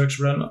 These trucks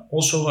run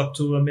also up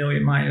to 1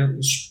 million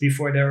miles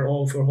before they're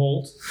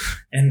overhauled.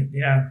 And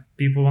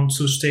people want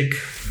to stick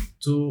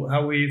to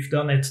how we've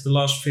done it the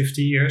last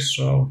 50 years.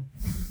 So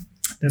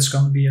that's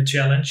going to be a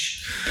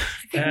challenge.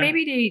 I think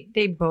maybe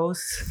they both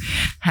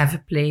have a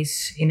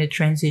place in a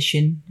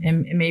transition,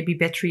 and maybe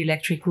battery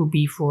electric will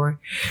be for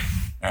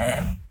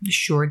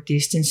short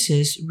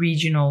distances,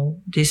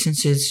 regional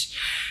distances,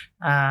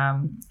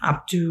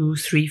 up to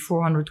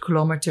 300-400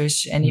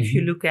 kilometers. And if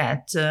you look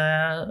at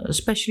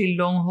especially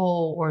long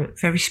haul or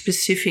very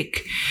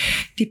specific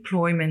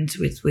deployment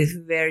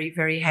with very,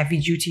 very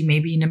heavy duty,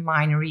 maybe in a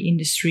minery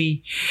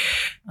industry,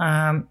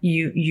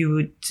 you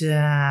would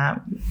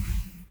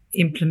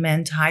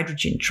implement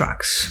hydrogen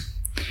trucks.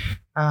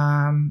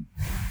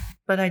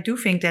 But I do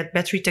think that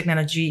battery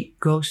technology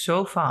goes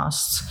so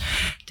fast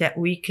that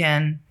we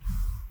can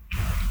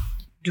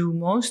do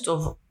most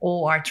of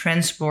all our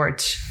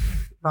transport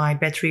by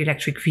battery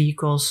electric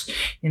vehicles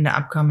in the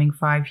upcoming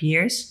 5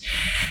 years.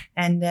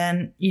 And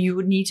then you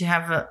would need to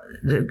have a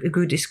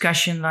good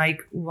discussion,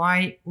 like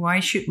why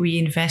should we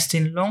invest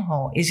in long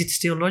haul? Is it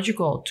still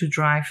logical to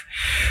drive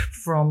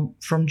from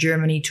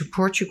Germany to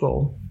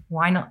Portugal?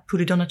 Why not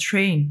put it on a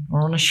train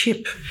or on a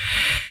ship?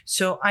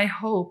 So I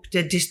hope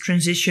that this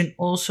transition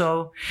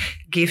also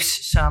gives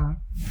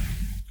some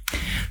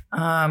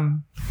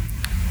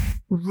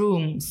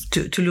room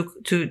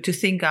to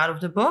think out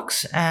of the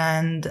box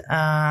and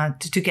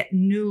to get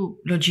new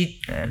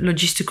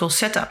logistical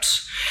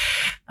setups.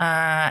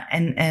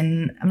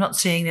 And I'm not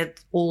saying that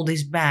all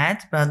is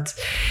bad, but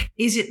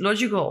is it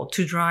logical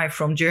to drive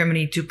from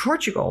Germany to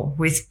Portugal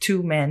with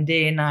 2 men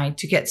day and night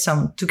to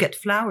get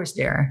flowers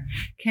there?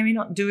 Can we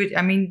not do it?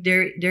 I mean,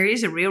 there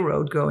is a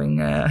railroad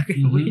going,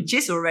 which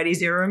is already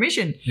zero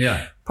emission.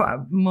 Yeah,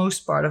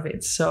 most part of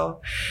it.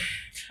 So.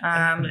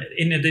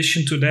 In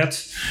addition to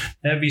that,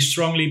 we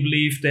strongly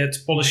believe that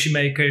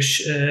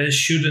policymakers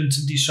shouldn't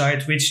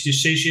decide which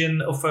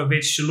decision of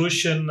which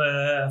solution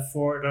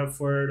for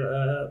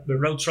the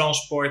road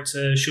transport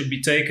should be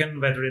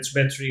taken, whether it's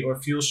battery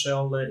or fuel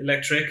cell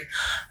electric.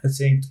 I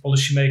think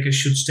policymakers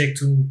should stick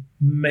to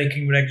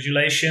making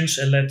regulations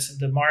and let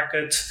the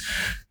market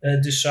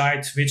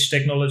decide which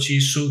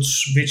technology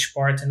suits which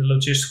part in the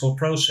logistical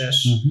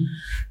process.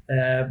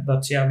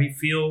 But we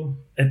feel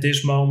at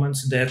this moment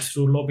that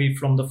through lobby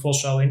from the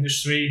fossil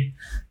industry,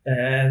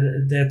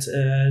 that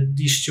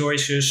these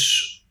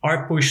choices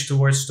are pushed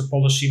towards the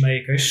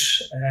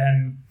policymakers.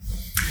 And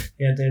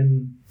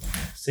then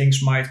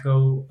things might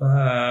go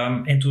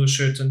into a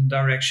certain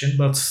direction.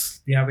 But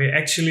we're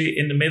actually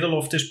in the middle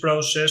of this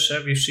process.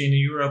 We've seen in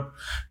Europe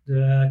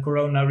the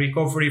Corona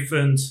Recovery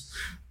Fund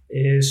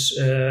is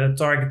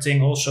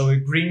targeting also a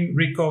green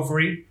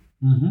recovery.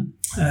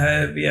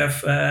 Mm-hmm. We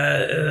have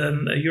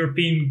a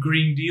European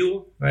Green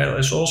Deal, where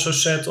it's also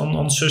set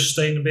on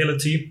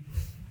sustainability.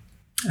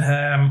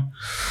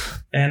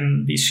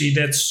 And we see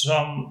that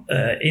some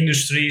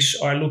industries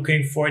are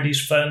looking for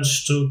these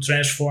funds to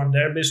transform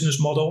their business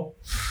model.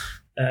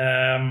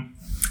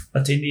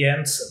 But in the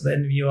end,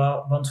 when we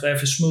want to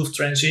have a smooth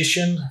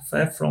transition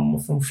from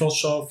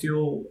fossil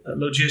fuel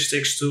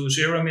logistics to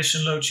zero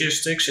emission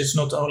logistics, it's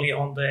not only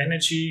on the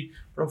energy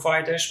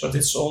providers, but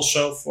it's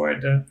also for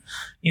the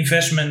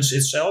investments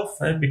itself,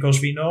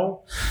 because we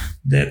know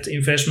that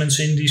investments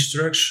in these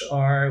trucks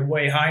are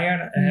way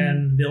higher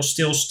and will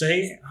still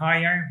stay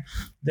higher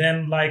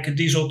than like a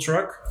diesel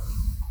truck.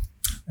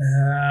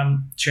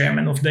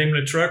 Chairman of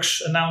Daimler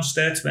Trucks announced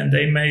that when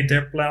they made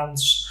their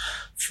plans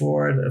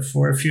for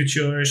a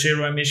future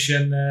zero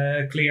emission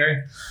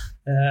clear,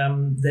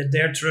 that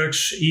their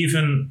trucks,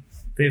 even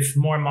with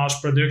more mass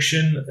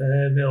production,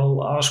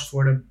 will ask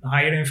for the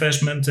higher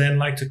investment than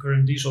like the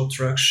current diesel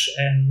trucks,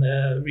 and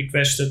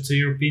requested the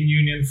European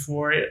Union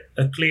for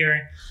a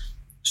clear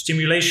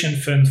stimulation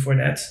fund for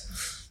that.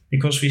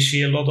 Because we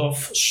see a lot of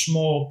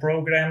small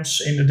programs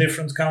in the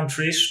different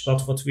countries,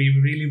 but what we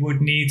really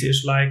would need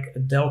is like a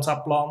Delta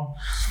plan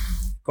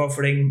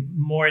covering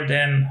more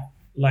than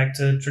like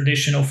the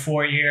traditional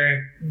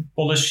 4-year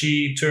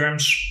policy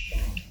terms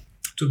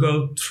to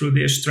go through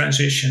this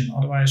transition.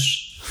 Otherwise,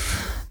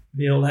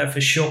 we'll have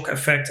a shock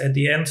effect at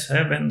the end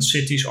when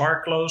cities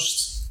are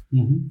closed.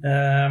 Mm-hmm.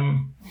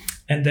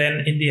 And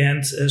then in the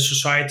end,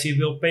 society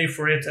will pay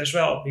for it as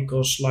well,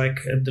 because like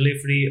a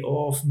delivery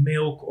of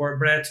milk or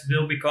bread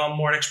will become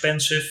more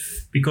expensive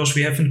because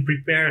we haven't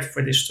prepared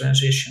for this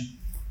transition.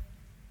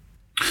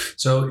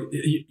 So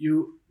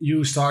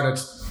you started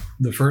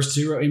the first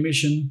zero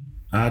emission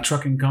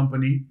trucking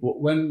company.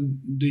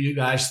 When do you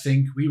guys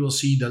think we will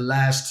see the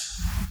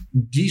last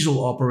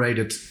diesel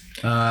operated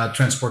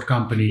transport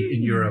company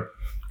in Europe?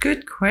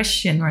 Good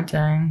question,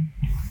 Martijn.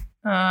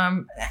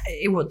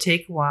 It will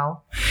take a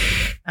while.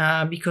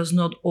 Because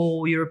not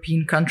all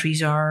European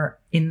countries are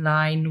in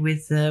line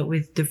with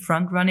the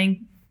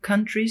front-running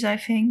countries, I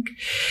think.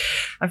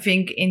 I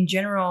think in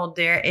general,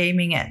 they're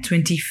aiming at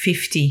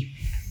 2050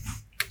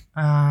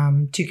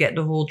 to get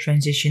the whole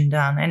transition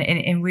done.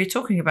 And we're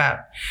talking about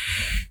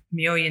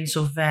millions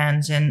of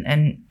vans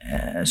and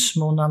a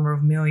small number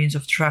of millions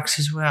of trucks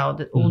as well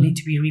that all need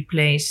to be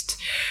replaced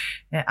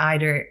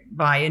either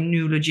by a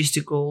new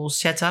logistical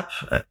setup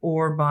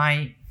or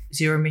by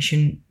zero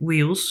emission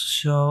wheels.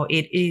 So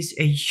it is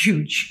a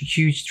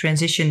huge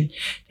transition.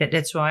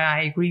 That's why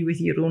I agree with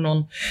Jeroen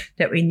on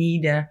that we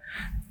need a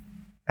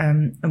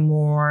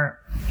more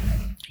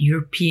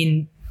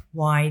European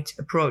wide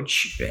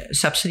approach,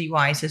 subsidy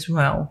wise as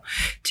well,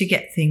 to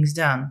get things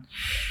done.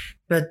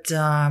 But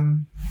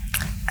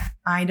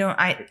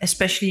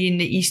especially in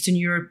the Eastern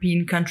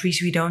European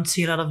countries, we don't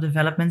see a lot of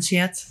developments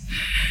yet.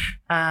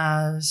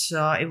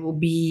 So I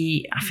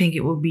think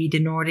it will be the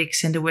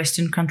Nordics and the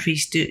Western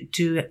countries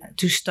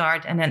to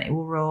start, and then it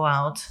will roll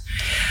out.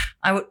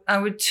 I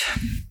would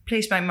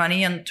place my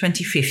money on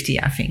 2050,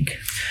 I think.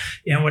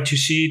 Yeah, what you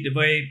see, the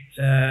way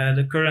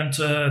the current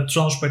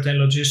transport and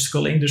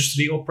logistical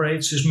industry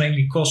operates is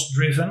mainly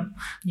cost-driven.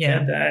 Yeah.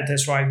 And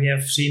that's why we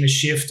have seen a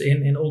shift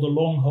in all the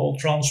long-haul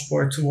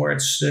transport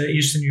towards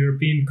Eastern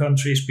European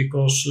countries,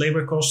 because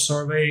labor costs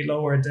are way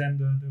lower than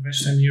the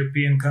Western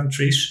European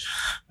countries.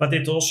 But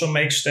it also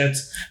makes that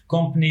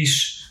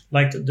companies,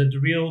 like the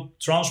real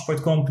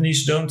transport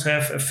companies, don't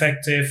have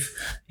effective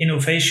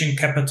innovation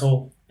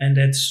capital. And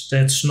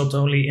that's not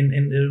only in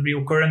the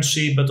real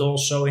currency, but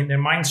also in their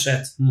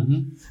mindset.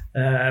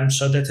 Mm-hmm.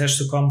 So that has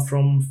to come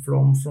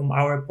from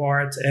our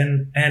part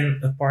and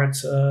a part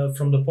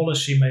from the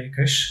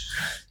policymakers.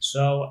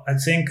 So I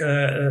think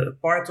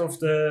part of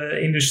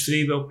the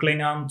industry will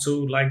cling on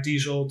to like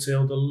diesel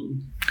till the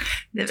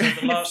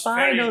last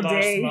final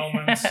day.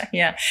 Moment.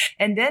 Yeah,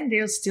 and then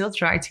they'll still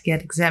try to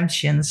get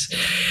exemptions,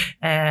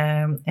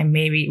 and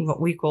maybe what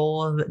we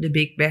call the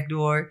big back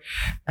door.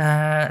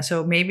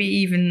 So maybe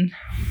even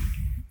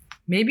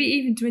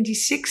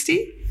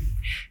 2060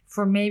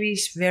 for maybe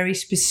very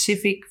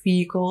specific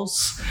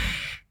vehicles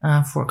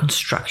for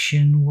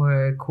construction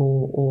work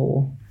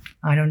or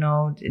I don't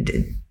know.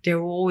 There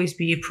will always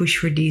be a push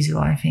for diesel,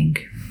 I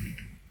think,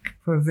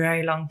 for a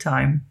very long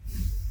time.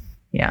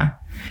 Yeah,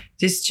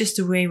 this is just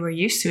the way we're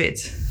used to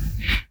it,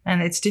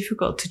 and it's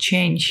difficult to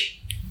change.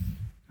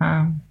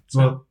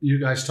 Well, you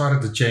guys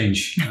started to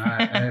change.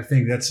 I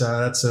think that's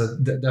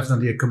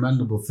definitely a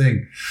commendable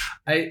thing.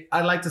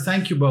 I'd like to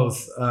thank you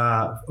both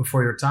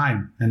for your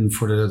time and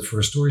for the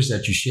stories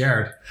that you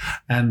shared.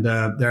 And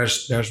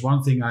there's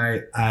one thing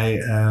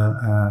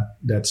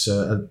that's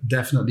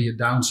definitely a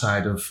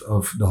downside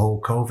of the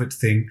whole COVID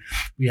thing.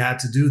 We had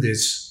to do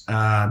this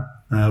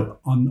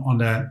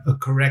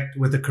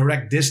with the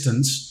correct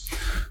distance,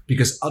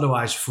 because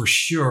otherwise, for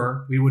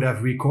sure, we would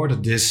have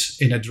recorded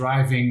this in a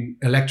driving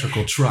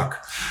electrical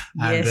truck.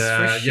 And yes,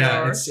 for sure.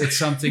 Yeah, it's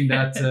something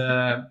that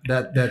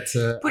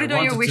put it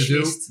on your wish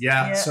list.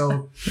 Yeah.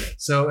 So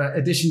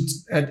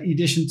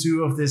edition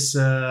 2 of this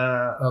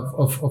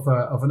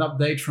of an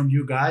update from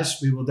you guys,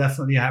 we will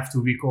definitely have to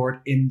record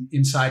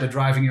inside a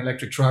driving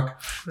electric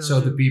truck, so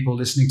the people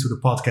listening to the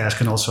podcast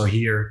can also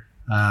hear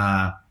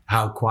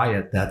how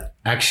quiet that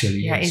actually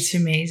is. Yeah, it's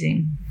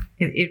amazing.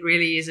 It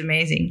really is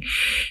amazing.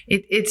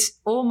 It's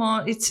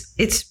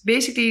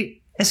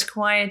basically as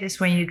quiet as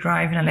when you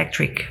drive an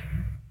electric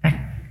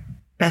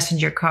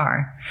passenger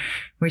car,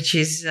 which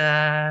is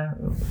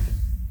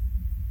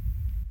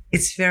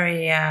it's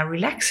very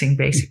relaxing,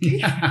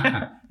 basically.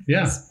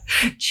 Yeah.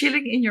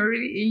 Chilling in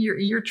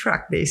your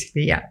truck,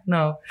 basically. Yeah.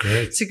 No.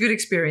 Great. It's a good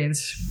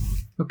experience.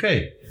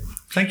 Okay.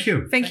 Thank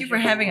you. Thank you for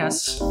having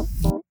us.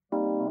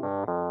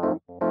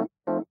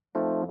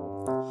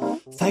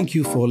 Thank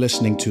you for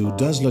listening to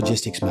Does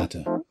Logistics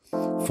Matter?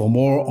 For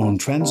more on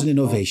trends and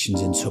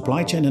innovations in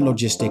supply chain and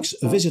logistics,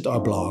 visit our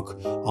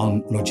blog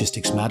on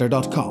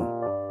LogisticsMatter.com.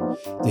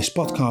 This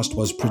podcast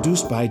was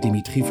produced by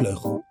Dimitri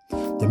Vleugel.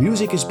 The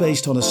music is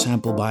based on a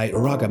sample by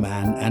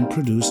Ragaman and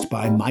produced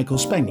by Michael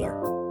Spengler.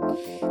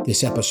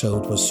 This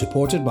episode was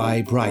supported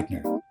by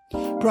BREYTNER.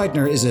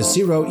 BREYTNER is a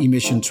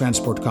zero-emission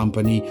transport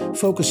company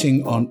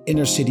focusing on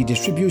inner-city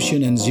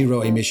distribution and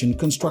zero-emission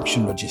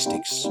construction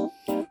logistics.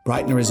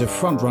 BREYTNER is a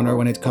front-runner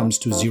when it comes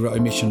to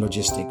zero-emission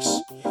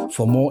logistics.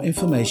 For more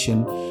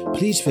information,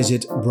 please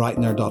visit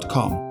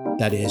BREYTNER.com.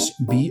 That is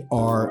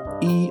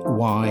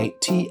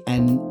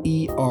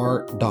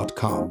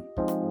BREYTNER.com.